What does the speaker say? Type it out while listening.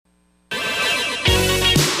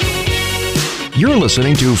You're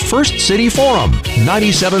listening to First City Forum,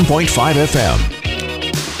 97.5 FM.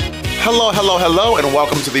 Hello, and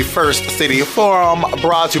welcome to the First City Forum,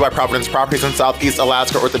 brought to you by Providence Properties in Southeast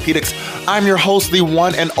Alaska Orthopedics. I'm your host, the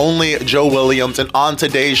one and only Joe Williams, and on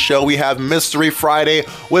today's show, we have Mystery Friday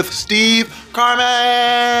with Steve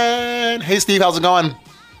Carmen. Hey, Steve, how's it going?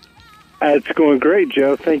 It's going great,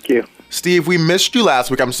 Joe. Thank you. Steve, we missed you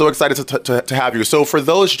last week. I'm so excited to have you. So for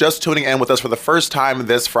those just tuning in with us for the first time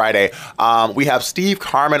this Friday, we have Steve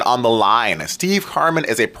Carmen on the line. Steve Carmen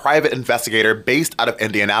is a private investigator based out of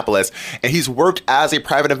Indianapolis, and he's worked as a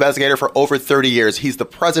private investigator for over 30 years. He's the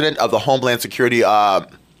president of the Homeland Security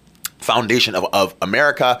Foundation of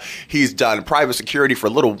America. He's done private security for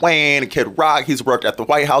Lil Wayne, Kid Rock. He's worked at the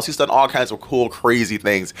White House. He's done all kinds of cool, crazy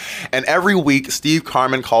things. And every week, Steve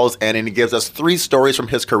Carmen calls in and he gives us 3 stories from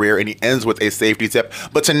his career, and he ends with a safety tip.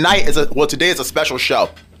 But today is a special show.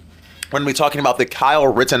 We're going to be talking about the Kyle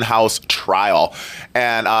Rittenhouse trial,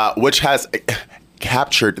 and which has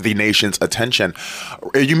captured the nation's attention.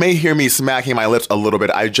 You may hear me smacking my lips a little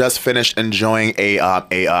bit. I just finished enjoying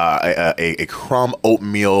a crumb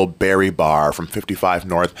oatmeal berry bar from 55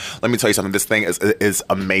 North. Let me tell you something. This thing is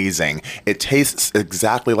amazing. It tastes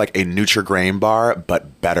exactly like a Nutri-Grain bar,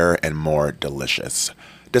 but better and more delicious.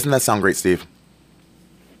 Doesn't that sound great, Steve?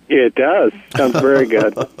 Yeah, it does. Sounds very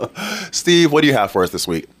good. Steve, what do you have for us this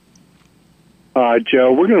week?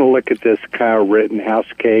 Joe, we're going to look at this Kyle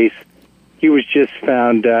Rittenhouse case. He was just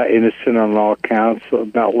found innocent on all counts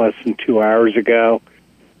about less than 2 hours ago.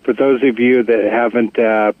 For those of you that haven't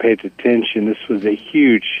paid attention, this was a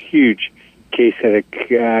huge, huge case at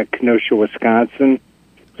Kenosha, Wisconsin.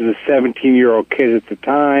 It was a 17-year-old kid at the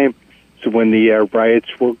time. So when the riots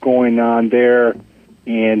were going on there,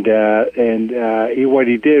 and what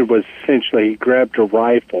he did was essentially he grabbed a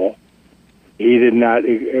rifle. He did not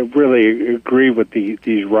really agree with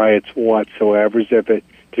these riots whatsoever. As if it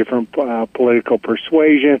different political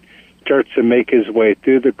persuasion, starts to make his way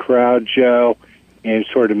through the crowd, Joe, and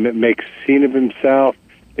sort of makes a scene of himself.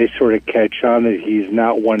 They sort of catch on that he's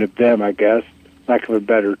not one of them, I guess, lack of a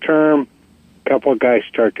better term. A couple of guys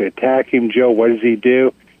start to attack him. Joe, what does he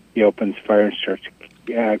do? He opens fire and starts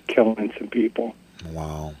killing some people.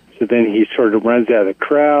 Wow. So then he sort of runs out of the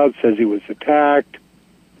crowd, says he was attacked,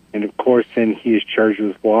 and of course then he is charged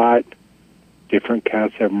with what? Different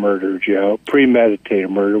counts of murder, Joe. Premeditated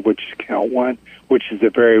murder, which is count 1, which is the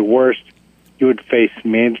very worst. He would face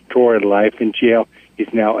mandatory life in jail. He's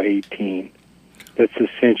now 18. That's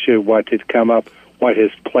essentially what had come up. What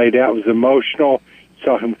has played out was emotional.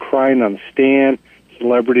 Saw him crying on the stand.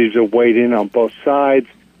 Celebrities have weighed in on both sides.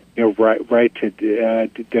 Right to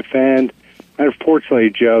defend. Unfortunately,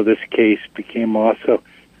 Joe, this case became also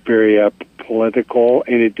very political,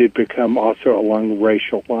 and it did become also along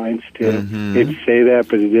racial lines too. Mm-hmm. Hate to say that,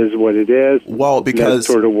 but it is what it is. Well, because that's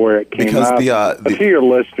sort of where it came up. To your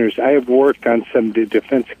listeners, I have worked on some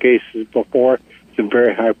defense cases before, some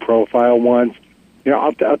very high-profile ones.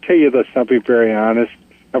 I'll tell you this. I'll be very honest.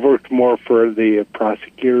 I've worked more for the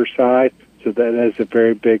prosecutor side, so that is a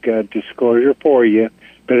very big disclosure for you.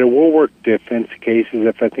 But it will work defense cases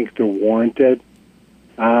if I think they're warranted.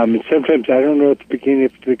 And sometimes I don't know at the beginning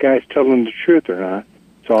if the guy's telling the truth or not.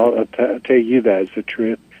 So I'll tell you that is the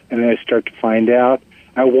truth. And then I start to find out.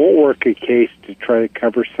 I won't work a case to try to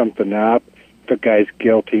cover something up. If a guy's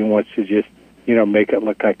guilty and wants to just, make it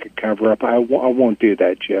look like a cover-up, I won't do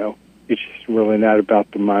that, Joe. It's just really not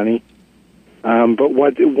about the money. But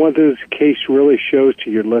what this case really shows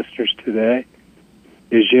to your listeners today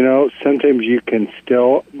is, sometimes you can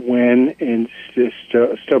still win and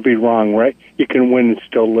still be wrong, right? You can win and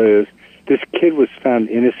still lose. This kid was found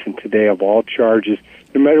innocent today of all charges.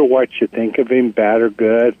 No matter what you think of him, bad or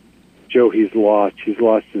good, Joe, he's lost. He's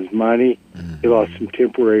lost his money. Mm-hmm. He lost some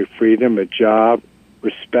temporary freedom, a job,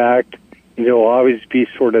 respect, and he'll always be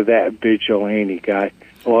sort of that vigilante guy.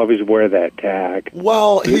 He'll always wear that tag.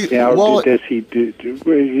 Well, is he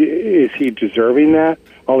deserving that?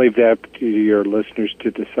 I'll leave that to your listeners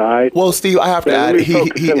to decide. Well, Steve, I have to add, he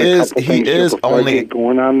is only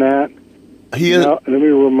going on that. Let me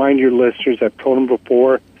remind your listeners, I've told them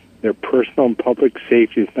before, their personal and public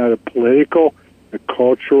safety is not a political, a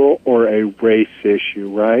cultural, or a race issue,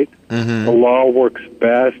 right? Mm-hmm. The law works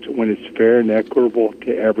best when it's fair and equitable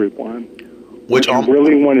to everyone. Would you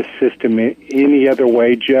really want a system any other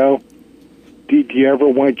way, Joe? Do you ever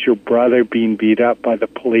want your brother being beat up by the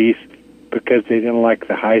police because they didn't like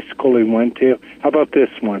the high school he went to? How about this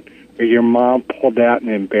one? Or your mom pulled out and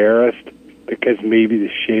embarrassed because maybe the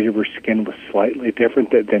shade of her skin was slightly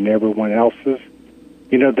different than everyone else's?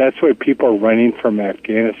 That's why people are running from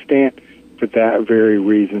Afghanistan, for that very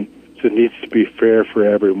reason. So it needs to be fair for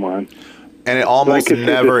everyone. And it almost Like I said,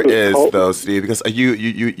 never this was is, though, Steve, because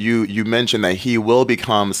you mentioned that he will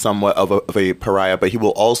become somewhat of a pariah, but he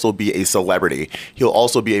will also be a celebrity. He'll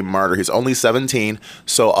also be a martyr. He's only 17,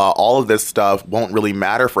 so all of this stuff won't really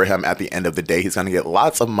matter for him at the end of the day. He's going to get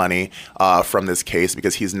lots of money from this case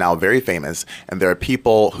because he's now very famous, and there are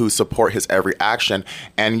people who support his every action.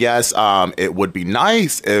 And yes, it would be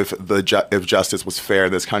nice if if justice was fair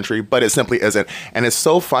in this country, but it simply isn't. And it's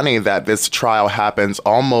so funny that this trial happens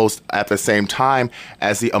almost at the same time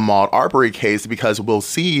as the Ahmaud Arbery case, because we'll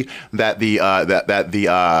see that the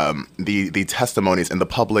testimonies and the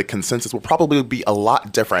public consensus will probably be a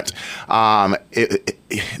lot different.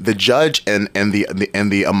 The judge in the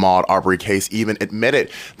Ahmaud Arbery case even admitted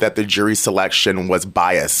that the jury selection was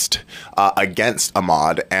biased against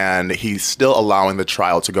Ahmaud, and he's still allowing the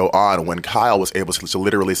trial to go on when Kyle was able to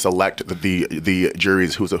literally select the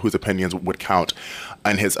juries whose opinions would count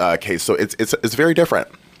in his case. So it's very different.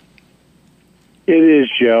 It is,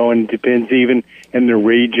 Joe, and it depends even in the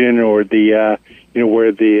region or the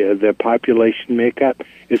where the population makeup.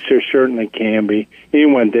 It certainly can be.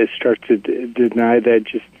 Anyone that starts to deny that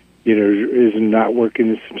just is not working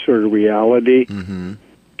in some sort of reality. Mm-hmm.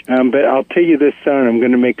 But I'll tell you this, son, I'm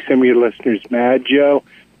going to make some of your listeners mad, Joe.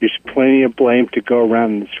 There's plenty of blame to go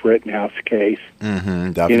around in this Rittenhouse case.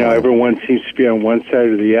 Mm-hmm, definitely. Everyone seems to be on one side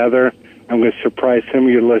or the other. I'm going to surprise some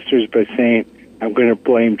of your listeners by saying I'm going to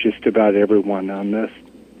blame just about everyone on this.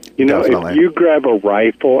 Definitely. If you grab a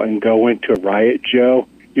rifle and go into a riot, Joe,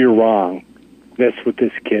 you're wrong. That's what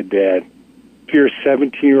this kid did. If you're a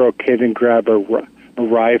 17-year-old kid and grab a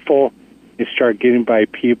rifle and start getting by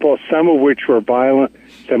people, some of which were violent,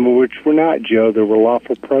 some of which were not, Joe. There were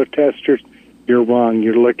lawful protesters. You're wrong.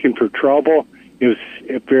 You're looking for trouble. It was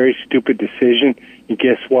a very stupid decision. And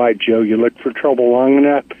guess what, Joe? You looked for trouble long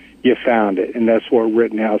enough, you found it. And that's what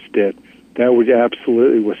Rittenhouse did. That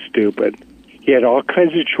was stupid. He had all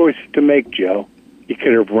kinds of choices to make, Joe. He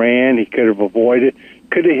could have ran, he could have avoided,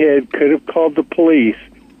 could have hid, could have called the police,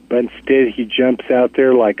 but instead he jumps out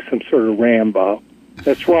there like some sort of Rambo.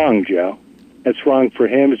 That's wrong, Joe. That's wrong for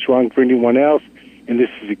him, it's wrong for anyone else, and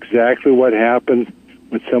this is exactly what happens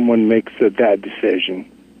when someone makes that decision.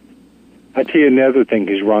 I'll tell you another thing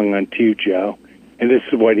he's wrong on too, Joe, and this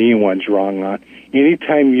is what anyone's wrong on.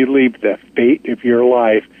 Anytime you leave the fate of your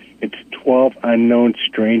life into 12 unknown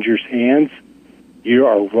strangers' hands, you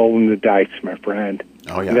are rolling the dice, my friend.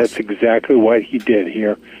 Oh, yes. And that's exactly what he did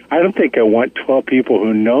here. I don't think I want 12 people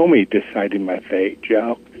who know me deciding my fate,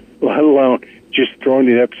 Joe, let alone just throwing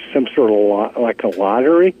it up to some sort of like a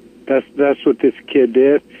lottery. That's what this kid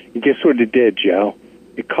did. And guess what it did, Joe?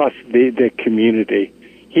 It cost the community.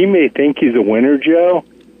 He may think he's a winner, Joe,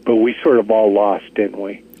 but we sort of all lost, didn't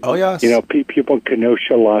we? Oh, yes. People in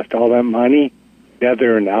Kenosha lost all that money. Now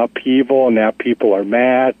they're in upheaval. Now people are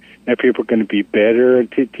mad. Now people are going to be bitter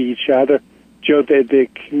to each other. Joe, the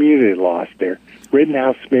community lost there.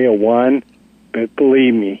 Rittenhouse may have won, but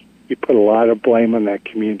believe me, you put a lot of blame on that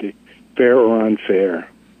community, fair or unfair.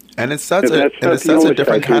 And it sets a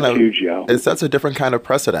different kind of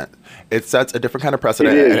precedent. It sets a different kind of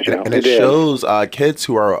precedent, and it shows kids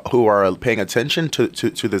who are paying attention to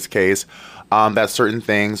this case that certain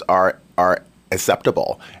things are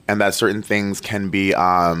acceptable and that certain things can be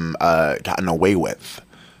gotten away with.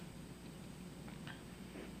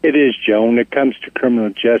 It is, Joe. When it comes to criminal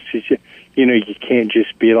justice, you can't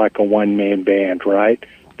just be like a one-man band, right?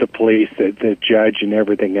 The police, the judge, and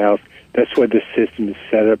everything else. That's why the system is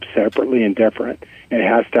set up separately and different. And it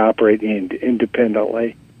has to operate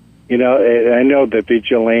independently. I know the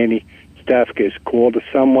vigilante stuff is cool to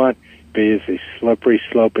someone, but it is a slippery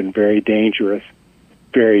slope and very dangerous.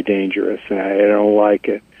 Very dangerous, and I don't like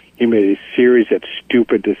it. He made a series of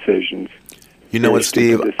stupid decisions. You know what,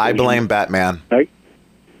 Steve? I blame Batman.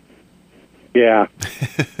 Yeah.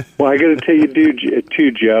 Well, I got to tell you,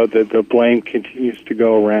 too, Joe, that the blame continues to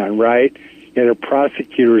go around, right? You had a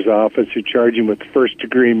prosecutor's office who charged him with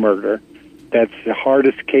first-degree murder. That's the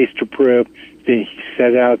hardest case to prove. Then he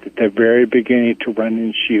set out at the very beginning to run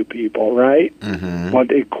and shoot people, right? Mm-hmm. Well,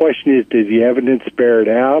 the question is, did the evidence bear it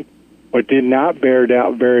out? Or did not bear it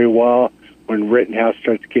out very well when Rittenhouse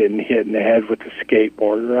starts getting hit in the head with a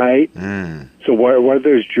skateboard, right? Mm. So what are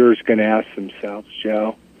those jurors going to ask themselves,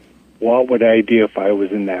 Joe? What would I do if I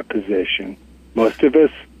was in that position? Most of us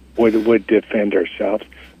would defend ourselves.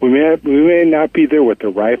 We may not be there with the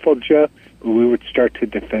rifle, Joe, but we would start to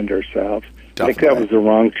defend ourselves. Definitely. I think that was the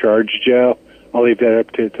wrong charge, Joe. I'll leave that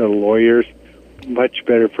up to the lawyers. Much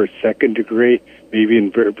better for second degree, maybe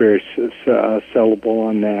even very, very sellable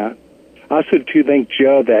on that. I also, too, think,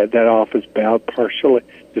 Joe, that office bowed partially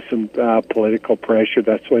to some political pressure.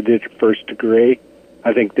 That's why they did first degree.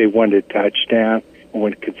 I think they wanted a touchdown and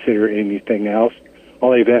wouldn't consider anything else.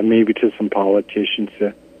 I'll leave that maybe to some politicians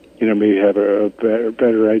to, maybe have a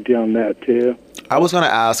better idea on that too. I was going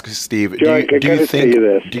to ask Steve. Joe,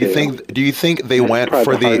 do you think they went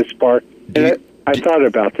for the hardest part? I thought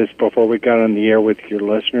about this before we got on the air with your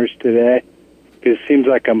listeners today. Because it seems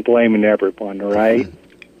like I'm blaming everyone, right?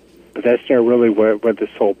 But that's not really where this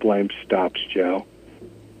whole blame stops, Joe.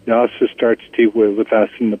 It also starts too with us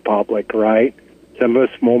in the public, right? Some of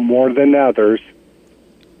us more than others.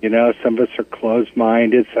 Some of us are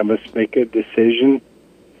closed-minded. Some of us make a decision.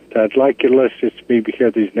 So I'd like your listeners to maybe hear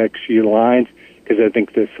these next few lines, because I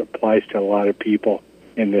think this applies to a lot of people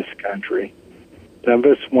in this country. Some of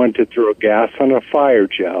us want to throw gas on a fire,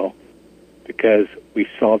 Joe, because we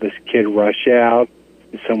saw this kid rush out,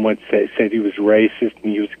 and someone said he was racist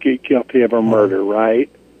and he was guilty of a murder, right?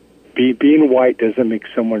 Being white doesn't make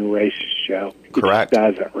someone racist, Joe. Correct. It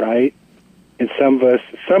just doesn't, right? And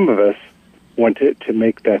some of us want to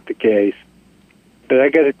make that the case. But I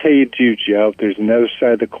got to tell you too, Joe, there's another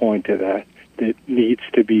side of the coin to that needs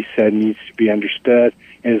to be said, needs to be understood,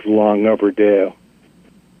 and is long overdue.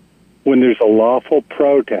 When there's a lawful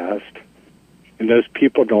protest, and those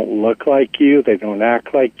people don't look like you, they don't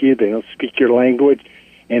act like you, they don't speak your language,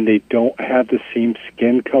 and they don't have the same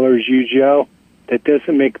skin color as you, Joe, that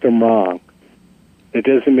doesn't make them wrong. That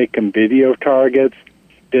doesn't make them video targets,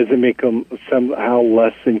 doesn't make them somehow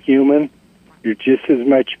less than human. You're just as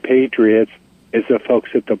much patriots as the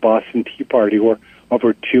folks at the Boston Tea Party were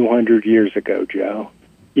over 200 years ago, Joe.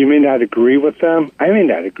 You may not agree with them. I may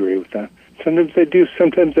not agree with them. Sometimes I do,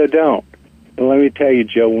 sometimes I don't. But let me tell you,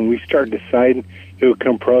 Joe, when we start deciding who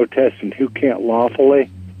can protest and who can't lawfully,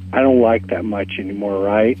 I don't like that much anymore,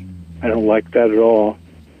 right? I don't like that at all.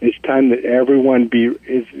 It's time that everyone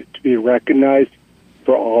is to be recognized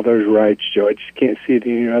for all those rights, Joe. I just can't see it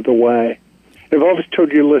any other way. I've always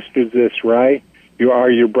told your listeners this, right? You are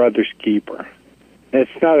your brother's keeper. That's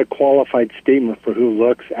not a qualified statement for who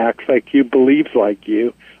looks, acts like you, believes like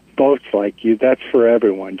you, votes like you. That's for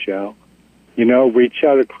everyone, Joe. Reach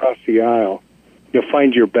out across the aisle. You'll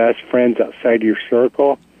find your best friends outside your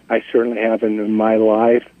circle. I certainly have in my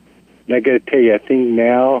life. And I got to tell you, I think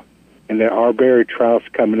now, and the Arbery trial's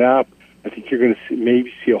coming up, I think you're going to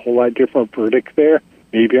maybe see a whole lot different verdict there.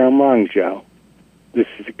 Maybe I'm wrong, Joe. This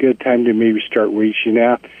is a good time to maybe start reaching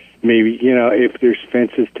out. Maybe, if there's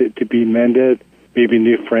fences to be mended, maybe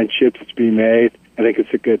new friendships to be made. I think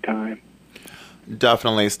it's a good time.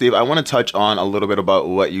 Definitely. Steve, I want to touch on a little bit about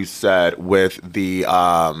what you said with the,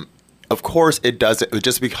 of course, it doesn't,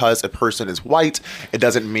 just because a person is white, it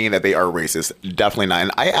doesn't mean that they are racist. Definitely not.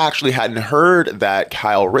 And I actually hadn't heard that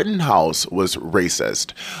Kyle Rittenhouse was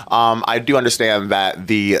racist. I do understand that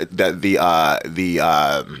the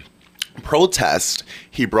protest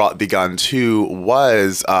he brought the gun to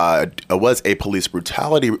was a police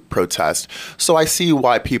brutality protest. So I see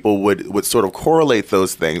why people would sort of correlate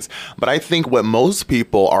those things. But I think what most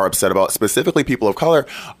people are upset about, specifically people of color,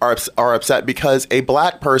 are upset because a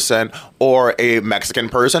black person or a Mexican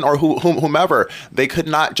person or whomever, they could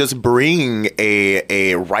not just bring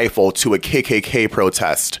a rifle to a KKK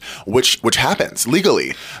protest, which happens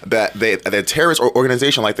legally. That the terrorist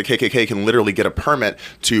organization like the KKK can literally get a permit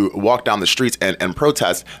to walk down the streets and protest.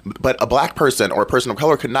 But a black person or a person of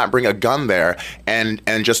color could not bring a gun there and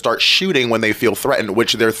just start shooting when they feel threatened,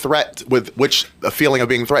 which a feeling of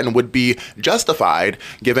being threatened would be justified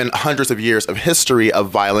given hundreds of years of history of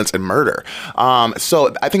violence and murder.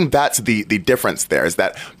 So I think that's the difference there, is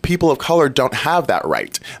that people of color don't have that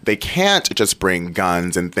right. They can't just bring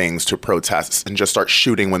guns and things to protests and just start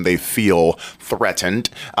shooting when they feel threatened.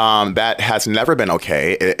 That has never been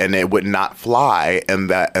okay, and it would not fly in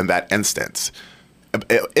that instance.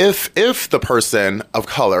 If the person of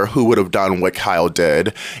color who would have done what Kyle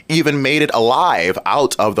did even made it alive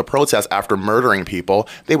out of the protest after murdering people,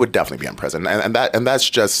 they would definitely be in prison. And that's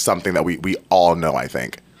just something that we all know, I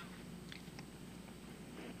think.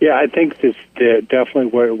 Yeah, I think this definitely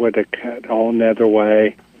would have cut all another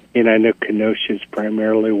way. And I know Kenosha is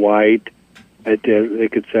primarily white. I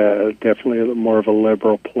think it's definitely more of a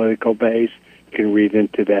liberal political base. You can read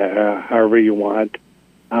into that however you want.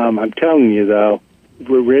 I'm telling you, though,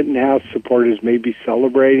 Rittenhouse supporters may be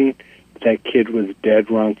celebrating. That kid was dead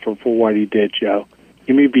wrong for what he did, Joe.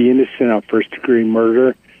 He may be innocent on first-degree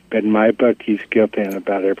murder, but in my book, he's guilty on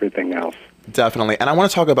about everything else. Definitely. And I want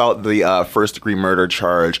to talk about the first-degree murder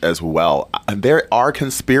charge as well. There are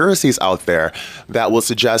conspiracies out there that will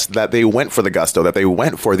suggest that they went for the gusto, that they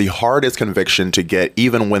went for the hardest conviction to get,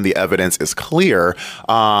 even when the evidence is clear,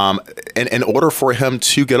 in order for him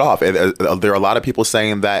to get off. There are a lot of people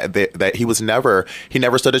saying that he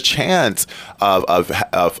never stood a chance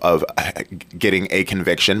of getting a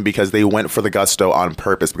conviction because they went for the gusto on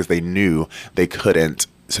purpose because they knew they couldn't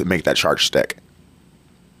to make that charge stick.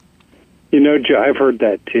 Joe, I've heard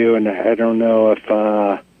that too, and I don't know if,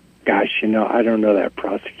 I don't know that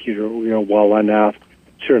prosecutor, well enough.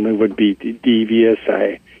 Certainly would be devious.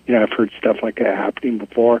 I've heard stuff like that happening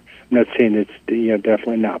before. I'm not saying it's,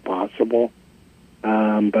 definitely not possible.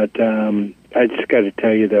 But I just got to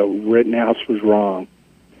tell you that Rittenhouse was wrong.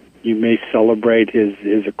 You may celebrate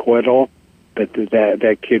his acquittal, but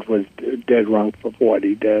that kid was dead wrong for what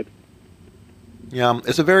he did. Yeah,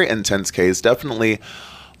 it's a very intense case. Definitely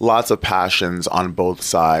lots of passions on both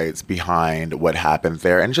sides behind what happened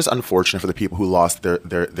there, and just unfortunate for the people who lost their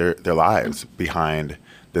lives behind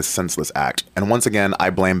this senseless act. And once again, I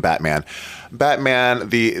blame Batman. Batman,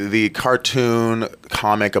 the cartoon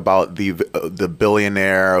comic about the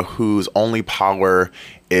billionaire whose only power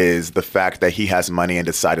is the fact that he has money and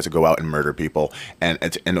decided to go out and murder people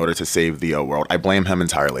and in order to save the world. I blame him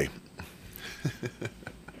entirely.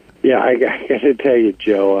 Yeah, I got to tell you,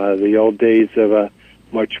 Joe, the old days of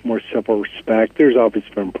much more civil respect. There's always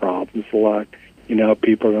been problems a lot.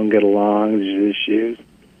 People don't get along. There's issues.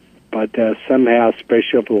 But somehow,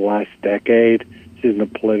 especially over the last decade, this isn't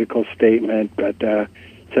a political statement, but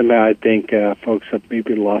somehow I think folks have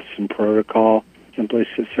maybe lost some protocol, simply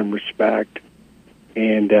some respect.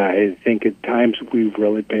 And I think at times we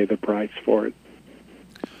really pay the price for it.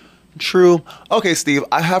 True. Okay, Steve,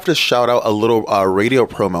 I have to shout out a little radio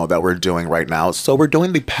promo that we're doing right now. So we're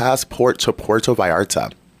doing the Passport to Puerto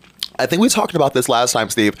Vallarta. I think we talked about this last time,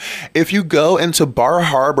 Steve. If you go into Bar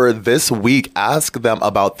Harbor this week, ask them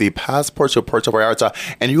about the Passport to Puerto Vallarta,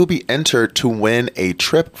 and you will be entered to win a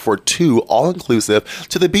trip for two, all-inclusive,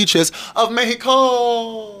 to the beaches of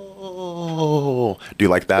Mexico. Do you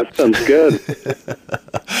like that? That sounds good.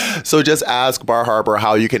 So just ask Bar Harbor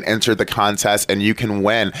how you can enter the contest and you can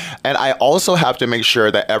win. And I also have to make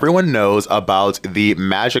sure that everyone knows about the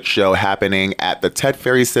magic show happening at the Ted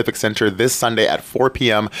Ferry Civic Center this Sunday at 4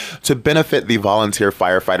 p.m. to benefit the volunteer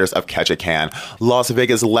firefighters of Ketchikan. Las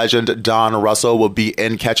Vegas legend Don Russell will be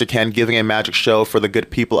in Ketchikan giving a magic show for the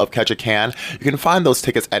good people of Ketchikan. You can find those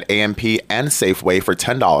tickets at AMP and Safeway for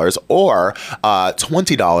 $10 or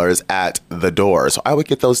 $20 at the door. So I would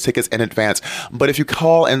get those tickets in advance. But if you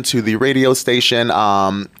call into the radio station,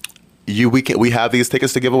 we have these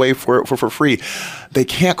tickets to give away for free. They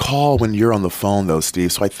can't call when you're on the phone though,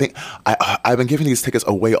 Steve. So I think I've been giving these tickets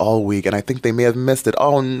away all week, and I think they may have missed it.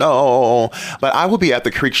 Oh no! But I will be at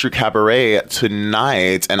the Creek Street Cabaret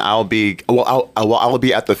tonight, and I'll be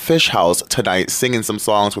at the Fish House tonight singing some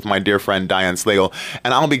songs with my dear friend Diane Slagle,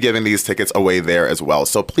 and I'll be giving these tickets away there as well.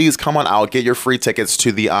 So please come on out, get your free tickets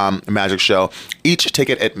to the magic show. Each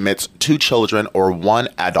ticket admits 2 children or 1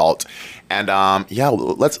 adult. And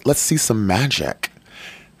let's see some magic.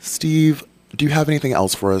 Steve, do you have anything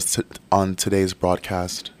else for us on today's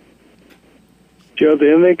broadcast? Joe,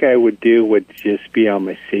 the only thing I would do would just be on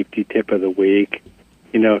my safety tip of the week.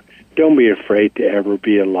 Don't be afraid to ever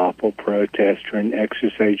be a lawful protester and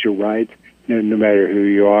exercise your rights, no matter who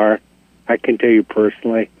you are. I can tell you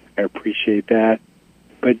personally, I appreciate that.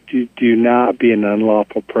 But do not be an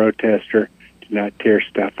unlawful protester. Do not tear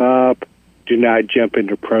stuff up. Do not jump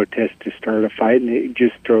into protest to start a fight and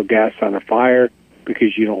just throw gas on a fire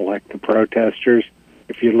because you don't like the protesters.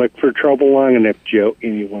 If you look for trouble long enough, Joe,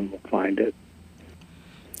 anyone will find it.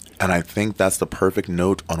 And I think that's the perfect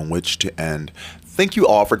note on which to end. Thank you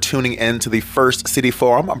all for tuning in to the First City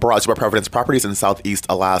Forum, brought to you by Providence Properties in Southeast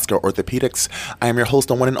Alaska Orthopedics. I am your host,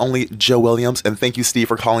 the one and only Joe Williams, and thank you, Steve,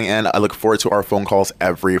 for calling in. I look forward to our phone calls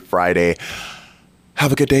every Friday.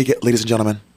 Have a good day, ladies and gentlemen.